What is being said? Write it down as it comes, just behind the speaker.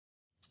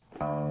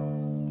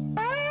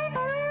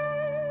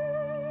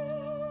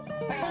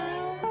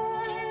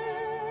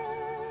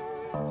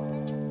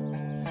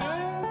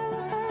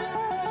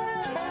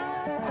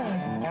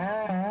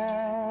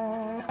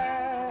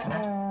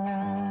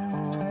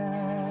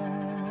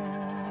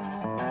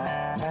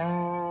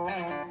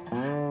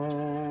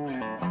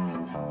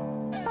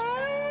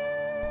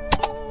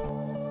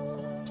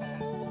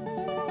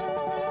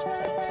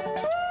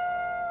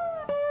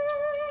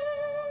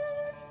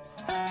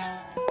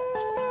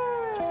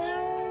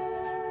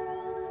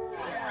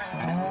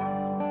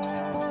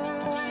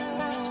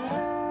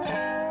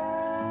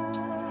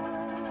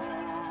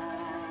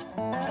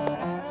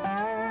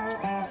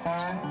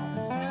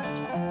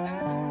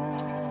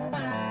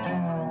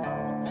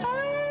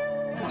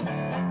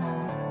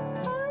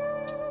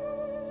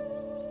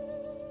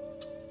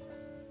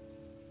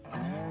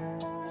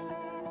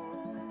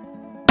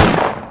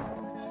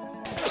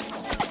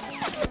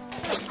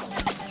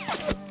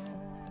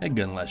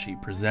EDgun Leshiy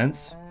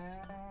presents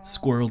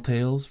Squirrel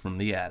Tales from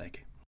the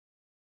Attic.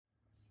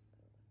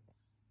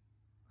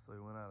 So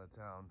we went out of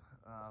town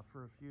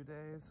for a few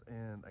days,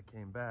 and I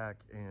came back,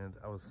 and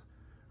our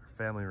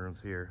family room's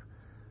here,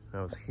 and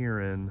I was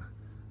hearing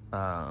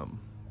what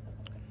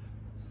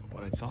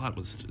I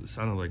thought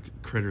sounded like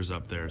critters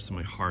up there, so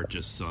my heart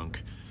just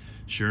sunk.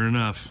 Sure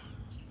enough,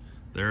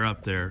 they're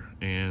up there,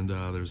 and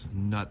there's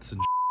nuts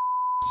and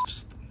it's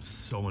just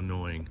so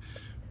annoying.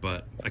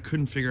 But I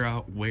couldn't figure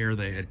out where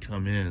they had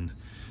come in,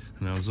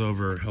 and I was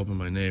over helping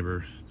my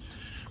neighbor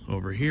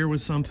over here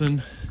with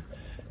something,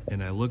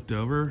 and I looked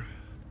over,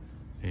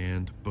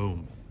 and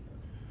boom.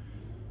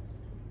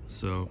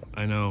 So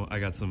I know I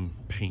got some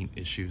paint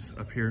issues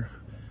up here.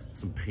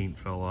 Some paint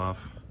fell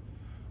off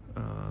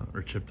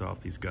or chipped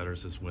off these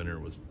gutters. This winter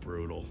was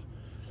brutal,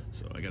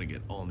 so I gotta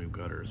get all new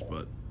gutters,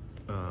 but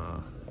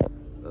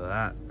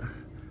that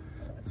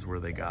is where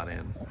they got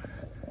in.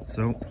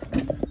 So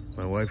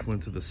my wife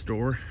went to the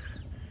store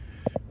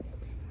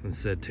and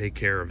said, take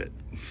care of it.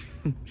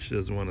 She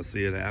doesn't want to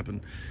see it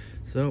happen.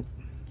 So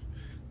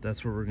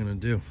that's what we're gonna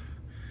do.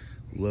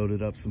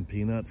 Loaded up some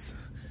peanuts,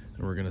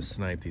 and we're gonna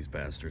snipe these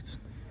bastards.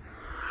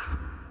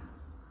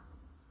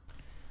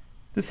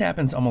 This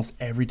happens almost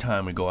every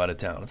time we go out of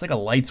town. It's like a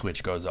light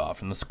switch goes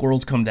off and the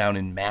squirrels come down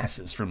in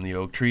masses from the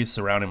oak trees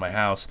surrounding my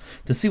house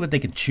to see what they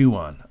can chew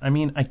on. I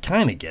mean, I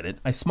kind of get it.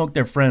 I smoke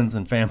their friends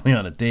and family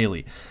on a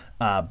daily.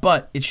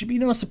 But it should be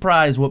no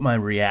surprise what my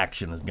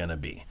reaction is going to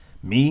be.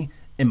 Me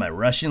and my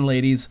Russian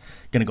ladies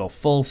going to go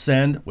full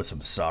send with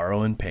some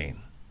sorrow and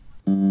pain.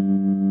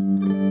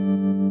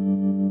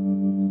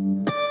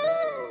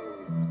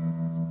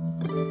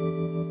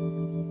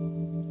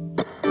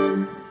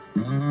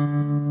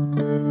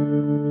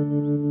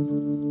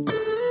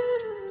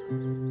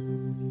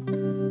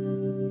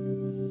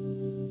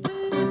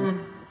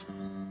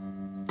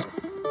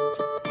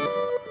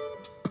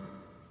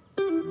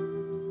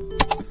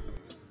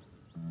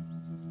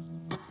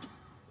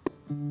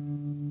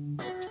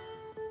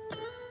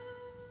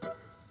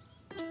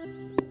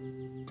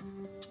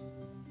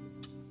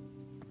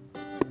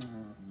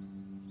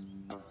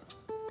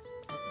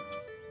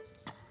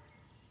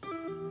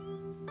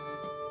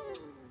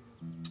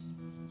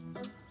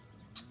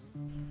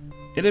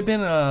 It had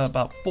been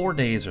about 4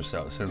 days or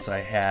so since I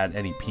had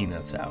any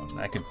peanuts out, and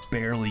I could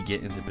barely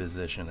get into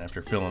position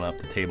after filling up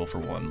the table for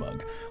one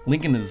mug.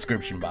 Link in the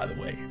description, by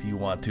the way, if you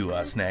want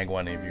to snag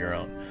one of your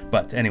own.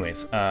 But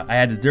anyways, I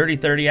had the Dirty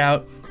 30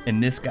 out,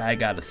 and this guy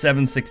got a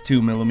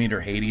 7.62 millimeter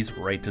Hades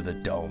right to the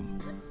dome.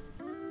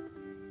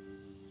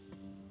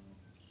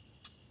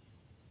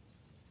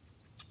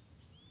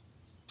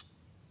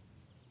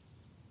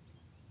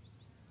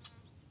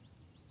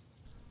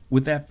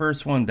 With that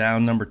first one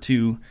down, number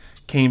two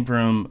came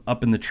from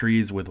up in the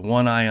trees with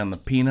one eye on the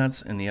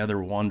peanuts and the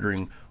other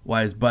wondering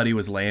why his buddy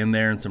was laying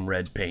there in some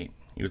red paint.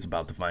 He was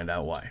about to find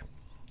out why.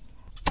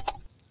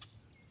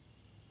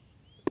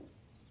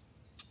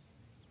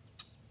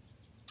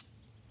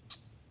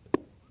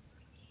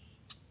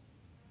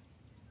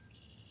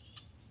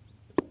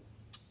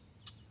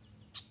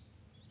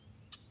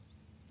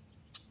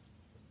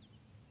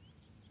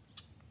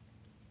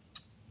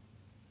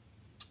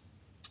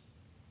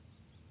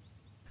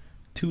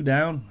 Two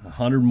down,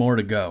 100 more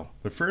to go.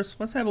 But first,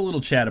 let's have a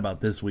little chat about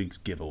this week's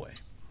giveaway.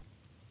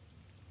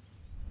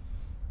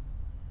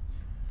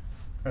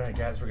 All right,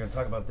 guys, we're going to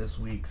talk about this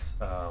week's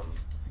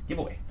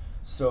giveaway.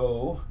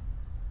 So,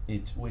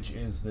 which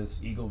is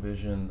this Eagle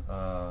Vision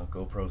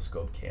GoPro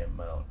scope cam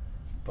mount.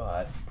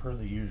 But per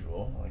the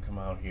usual, I come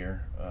out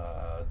here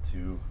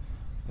to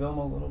film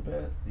a little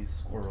bit. These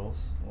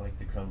squirrels like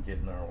to come get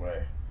in our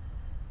way.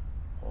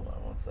 Hold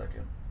on one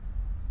second.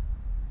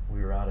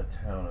 We were out of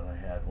town and I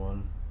had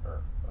one,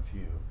 or a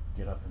few,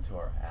 get up into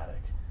our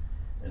attic,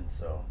 and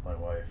so my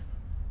wife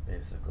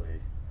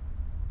basically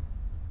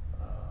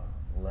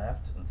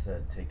left and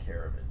said, take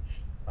care of it.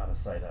 Out of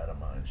sight, out of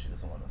mind. She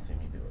doesn't want to see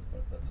me do it,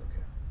 but that's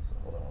okay. So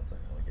hold on one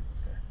second, let me get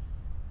this guy.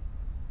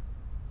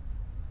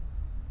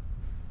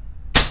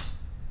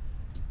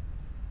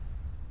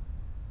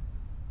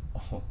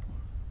 Oh.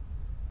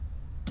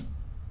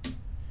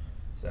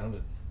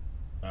 Sounded.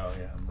 Oh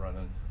yeah, I'm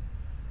running.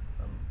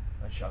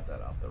 I shot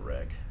that off the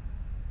reg.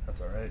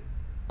 That's alright.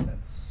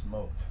 That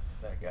smoked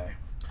that guy.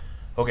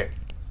 Okay,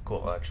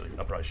 cool. Actually,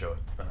 I'll probably show it.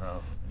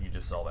 You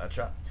just saw that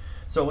shot.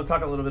 So let's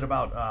talk a little bit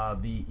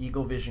about the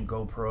Eagle Vision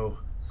GoPro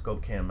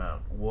scope cam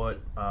mount.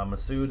 What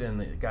Masood and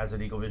the guys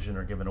at Eagle Vision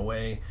are giving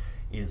away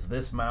is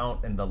this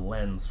mount and the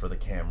lens for the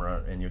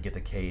camera, and you'll get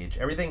the cage.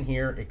 Everything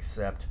here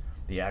except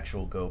the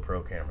actual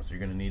GoPro camera. So you're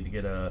going to need to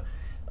get a,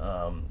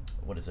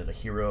 what is it, a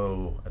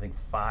Hero, I think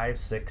 5,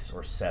 6,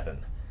 or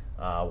 7.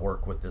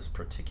 Work with this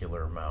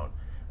particular mount.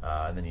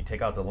 And then you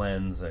take out the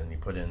lens and you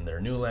put in their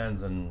new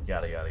lens and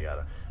yada yada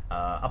yada.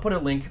 I'll put a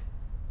link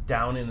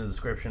down in the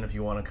description if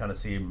you want to kind of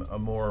see a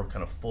more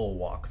kind of full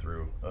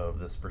walkthrough of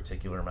this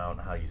particular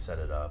mount, how you set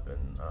it up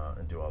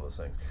and do all those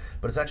things.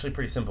 But it's actually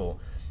pretty simple.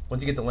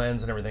 Once you get the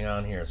lens and everything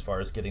on here, as far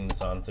as getting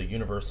this on, it's a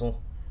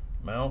universal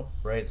mount,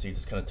 right? So you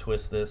just kind of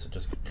twist this, it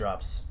just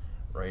drops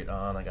right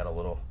on. I got a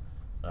little,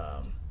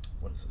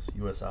 what is this,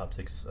 US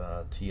Optics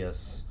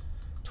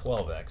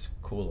TS12X,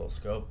 cool little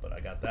scope, but I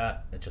got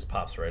that, it just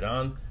pops right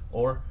on.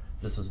 Or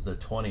this is the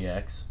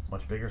 20X,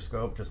 much bigger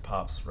scope, just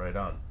pops right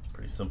on. It's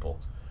pretty simple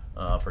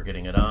for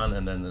getting it on.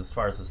 And then as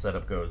far as the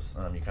setup goes,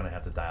 you kind of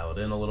have to dial it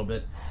in a little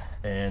bit,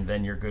 and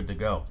then you're good to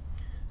go.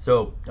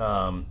 So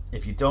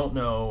if you don't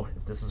know,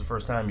 if this is the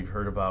first time you've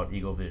heard about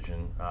Eagle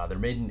Vision, they're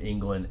made in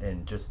England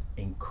and just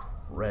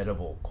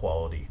incredible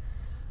quality.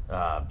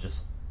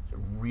 Just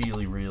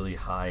really, really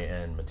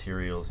high-end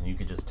materials, and you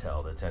could just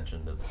tell the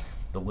attention to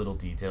the little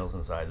details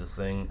inside this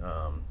thing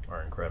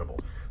are incredible.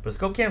 But a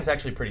scope cam is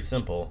actually pretty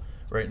simple,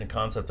 right, in the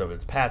concept of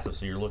it's passive,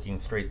 so you're looking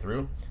straight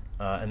through,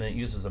 and then it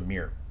uses a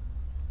mirror.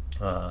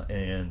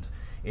 And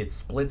it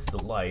splits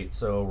the light,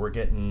 so we're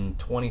getting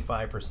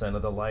 25%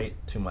 of the light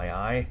to my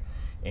eye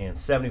and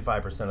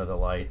 75% of the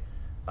light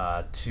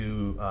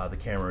to the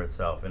camera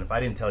itself. And if I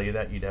didn't tell you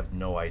that, you'd have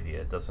no idea.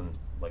 It doesn't,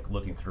 like,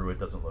 looking through it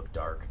doesn't look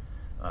dark,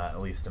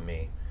 at least to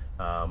me.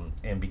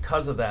 And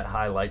because of that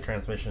high light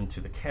transmission to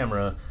the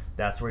camera,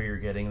 that's where you're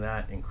getting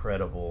that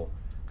incredible,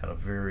 kind of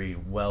very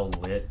well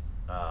lit,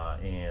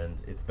 and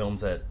it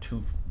films at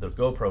the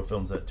GoPro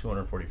films at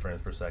 240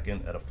 frames per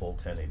second at a full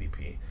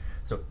 1080p.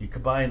 So you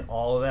combine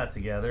all of that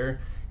together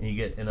and you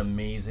get an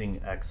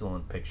amazing,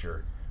 excellent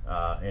picture.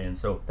 And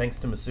so thanks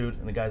to Masood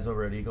and the guys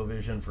over at Eagle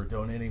Vision for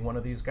donating one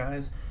of these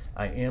guys.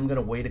 I am going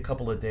to wait a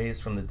couple of days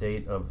from the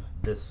date of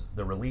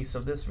the release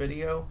of this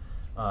video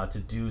to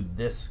do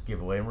this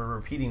giveaway, and we're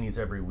repeating these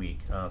every week.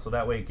 So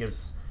that way it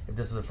gives, if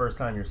this is the first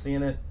time you're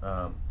seeing it,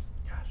 gosh,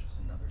 there's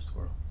another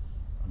squirrel.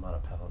 I'm out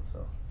of pellets,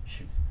 so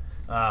shoot.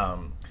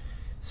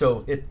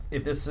 So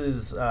if this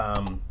is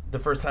the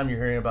first time you're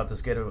hearing about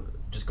this,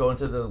 just go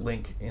into the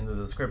link in the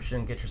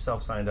description, get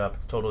yourself signed up.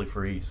 It's totally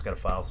free. You just got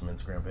to file some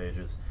Instagram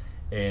pages.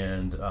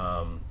 And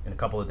in a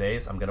couple of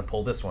days, I'm going to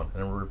pull this one,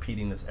 and we're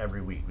repeating this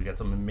every week. We got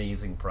some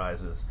amazing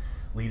prizes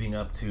leading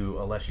up to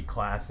a Leshiy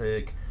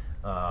Classic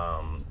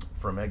from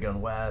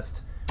EDgun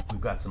West.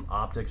 We've got some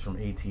optics from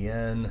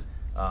ATN.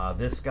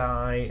 This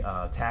guy,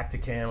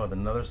 Tacticam with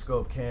another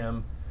scope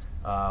cam.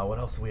 What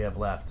else do we have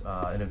left?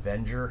 An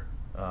Avenger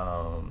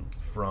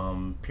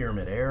from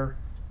Pyramid Air,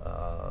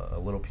 a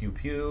little Pew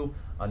Pew.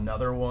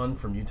 Another one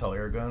from Utah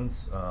Air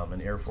Guns,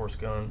 an Air Force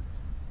gun.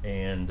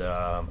 And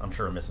I'm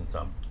sure I'm missing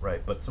some,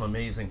 right? But some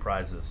amazing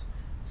prizes.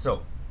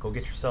 So go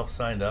get yourself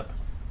signed up,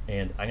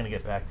 and I'm gonna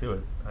get back to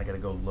it. I gotta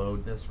go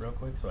load this real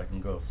quick so I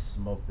can go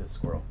smoke this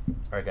squirrel. All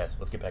right, guys,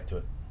 let's get back to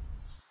it.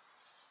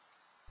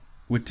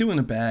 With 2 in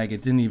a bag,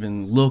 it didn't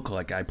even look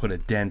like I put a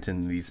dent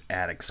in these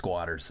attic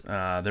squatters.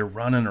 They're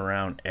running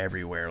around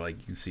everywhere, like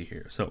you can see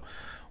here. So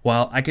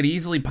while I could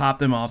easily pop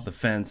them off the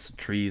fence,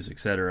 trees,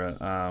 etc.,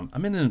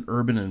 I'm in an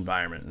urban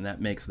environment, and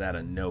that makes that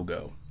a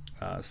no-go.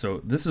 So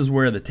this is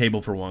where the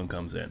table for one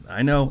comes in.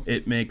 I know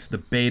it makes the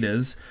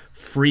betas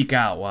freak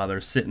out while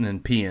they're sitting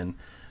and peeing,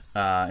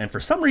 and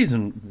for some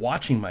reason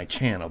watching my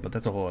channel, but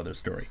that's a whole other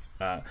story.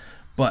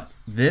 But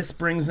this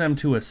brings them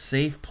to a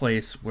safe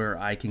place where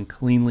I can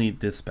cleanly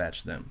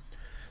dispatch them.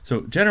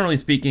 So generally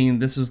speaking,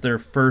 this is their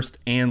first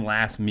and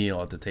last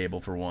meal at the table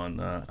for one.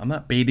 I'm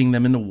not baiting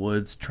them in the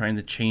woods, trying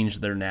to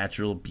change their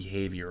natural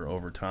behavior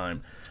over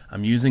time.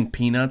 I'm using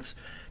peanuts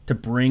to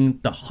bring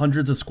the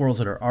hundreds of squirrels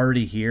that are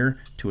already here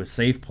to a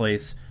safe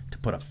place to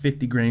put a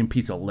 50-grain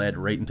piece of lead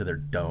right into their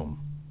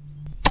dome.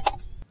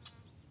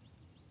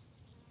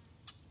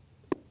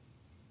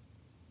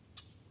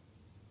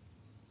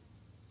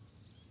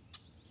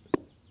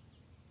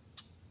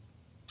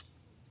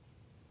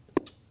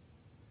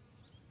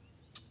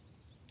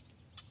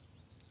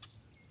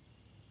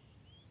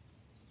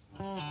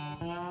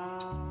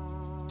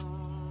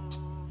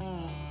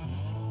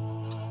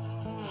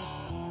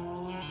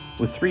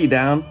 With 3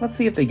 down, let's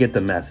see if they get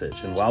the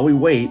message. And while we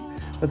wait,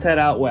 let's head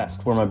out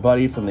west where my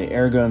buddy from the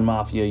Airgun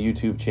Mafia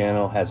YouTube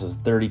channel has his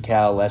 30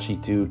 cal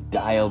Leshiy 2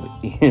 dialed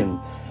in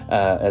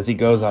as he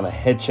goes on a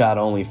headshot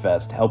only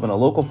fest, helping a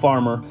local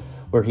farmer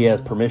where he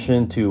has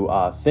permission to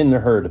thin the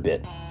herd a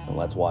bit. And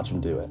let's watch him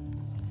do it.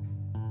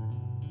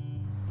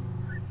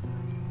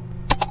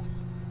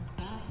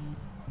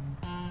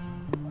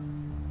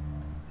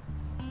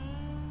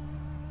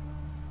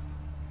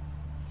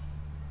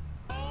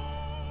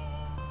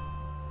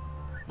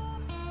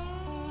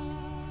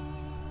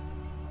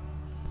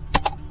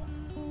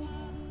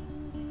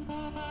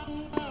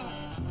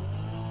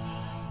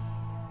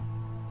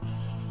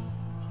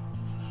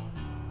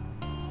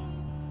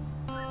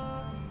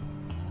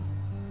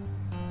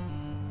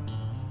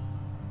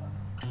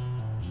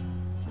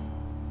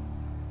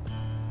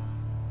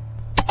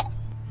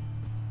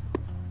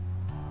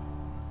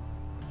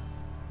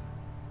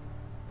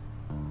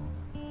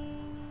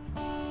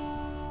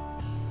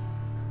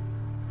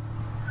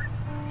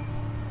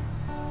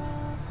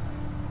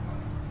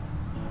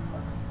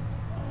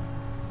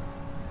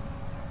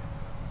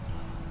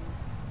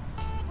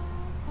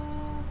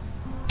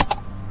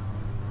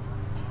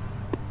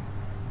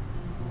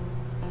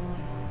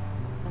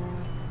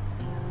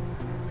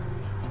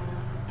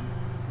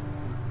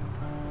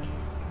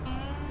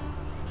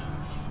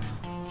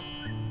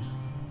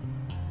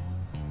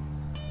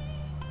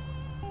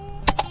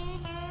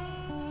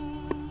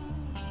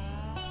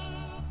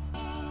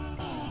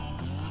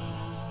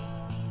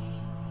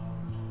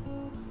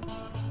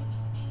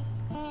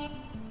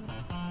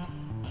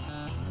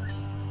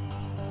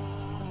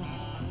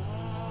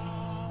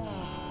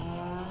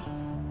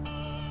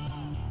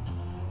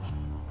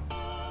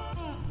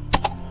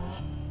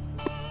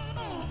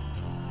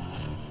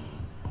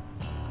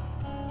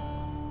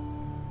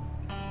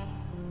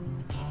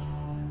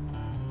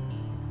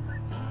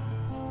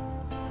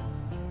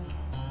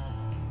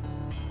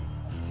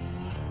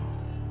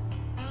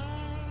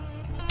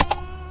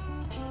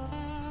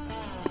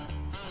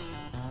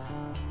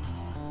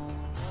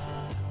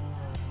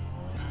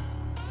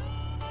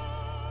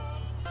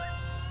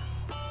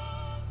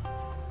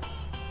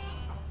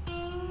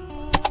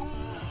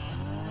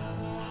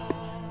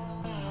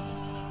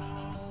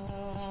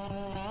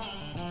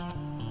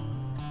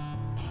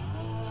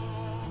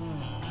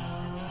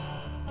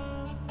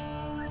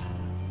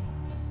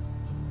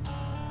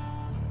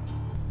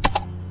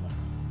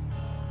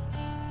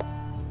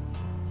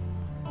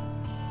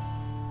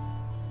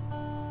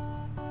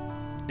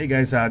 Hey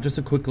guys, just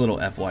a quick little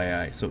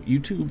FYI. So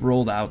YouTube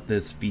rolled out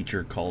this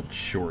feature called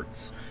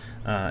Shorts.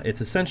 It's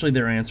essentially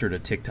their answer to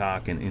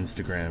TikTok and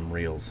Instagram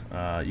Reels.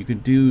 You can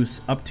do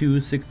up to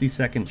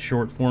 60-second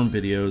short form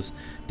videos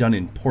done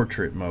in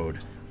portrait mode,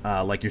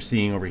 like you're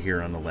seeing over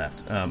here on the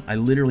left. I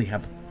literally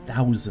have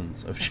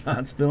thousands of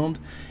shots filmed,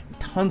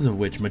 tons of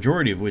which,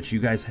 majority of which you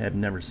guys have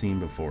never seen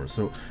before.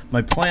 So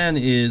my plan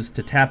is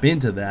to tap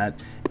into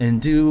that and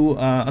do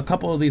a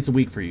couple of these a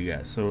week for you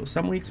guys. So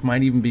some weeks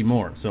might even be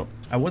more. So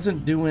I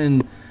wasn't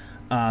doing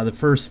the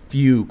first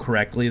few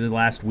correctly the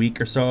last week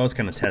or so. I was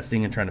kind of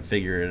testing and trying to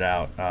figure it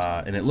out,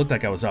 and it looked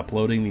like I was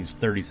uploading these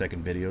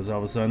 30-second videos all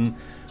of a sudden,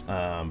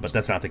 but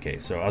that's not the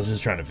case. So I was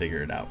just trying to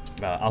figure it out.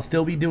 I'll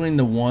still be doing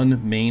the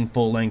one main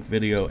full-length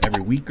video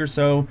every week or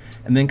so,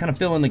 and then kind of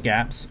fill in the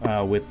gaps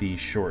with these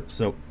shorts.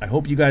 So I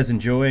hope you guys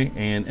enjoy,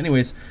 and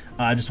anyways,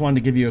 I just wanted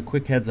to give you a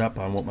quick heads up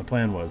on what my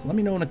plan was. Let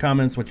me know in the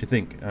comments what you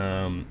think.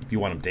 If you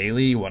want them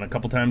daily, you want a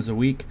couple times a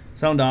week,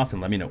 sound off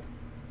and let me know.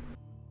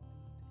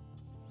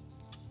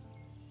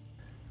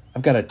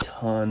 I've got a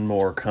ton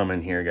more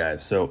coming here,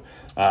 guys. So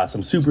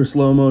some super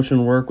slow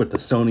motion work with the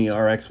Sony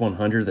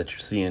RX100 that you're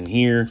seeing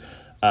here,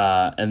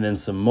 and then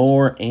some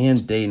more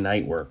and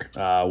day-night work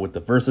with the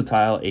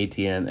versatile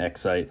ATN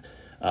Excite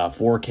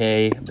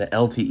 4K, the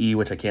LTE,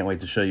 which I can't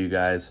wait to show you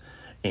guys,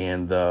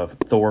 and the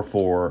Thor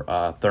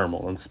 4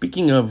 thermal. And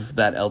speaking of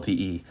that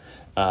LTE,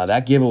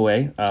 that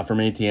giveaway from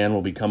ATN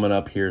will be coming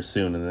up here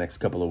soon in the next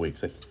couple of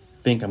weeks. I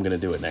think I'm going to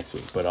do it next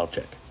week, but I'll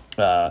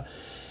check.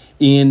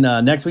 In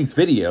next week's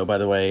video, by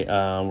the way,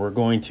 we're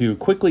going to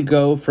quickly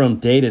go from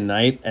day to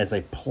night as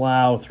I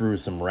plow through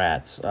some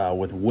rats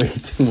with way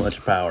too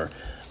much power.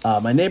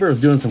 My neighbor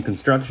was doing some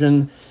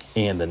construction,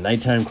 and the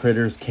nighttime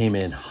critters came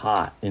in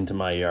hot into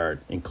my yard,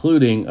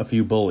 including a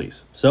few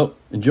bullies. So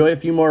enjoy a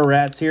few more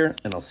rats here,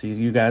 and I'll see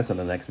you guys on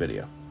the next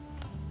video.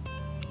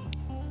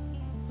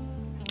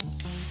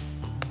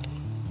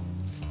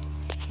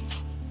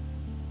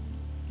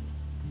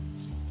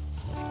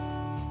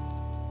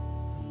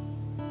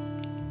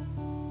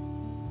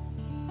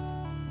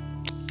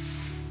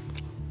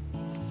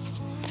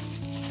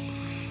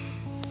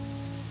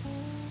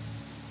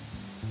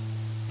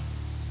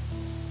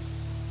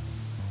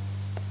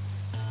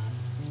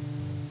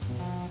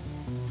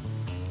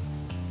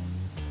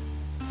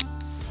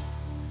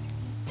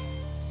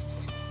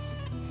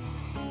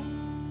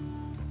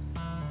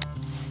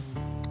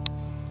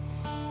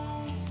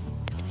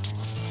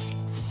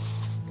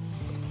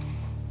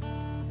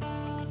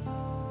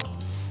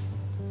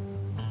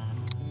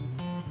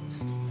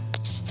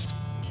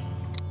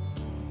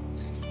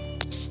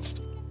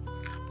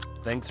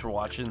 Thanks for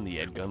watching the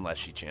EDgun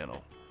Leshiy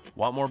channel.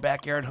 Want more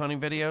backyard hunting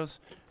videos?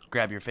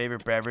 Grab your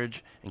favorite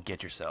beverage and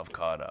get yourself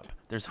caught up.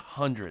 There's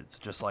hundreds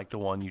just like the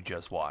one you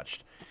just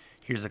watched.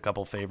 Here's a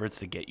couple favorites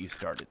to get you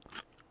started.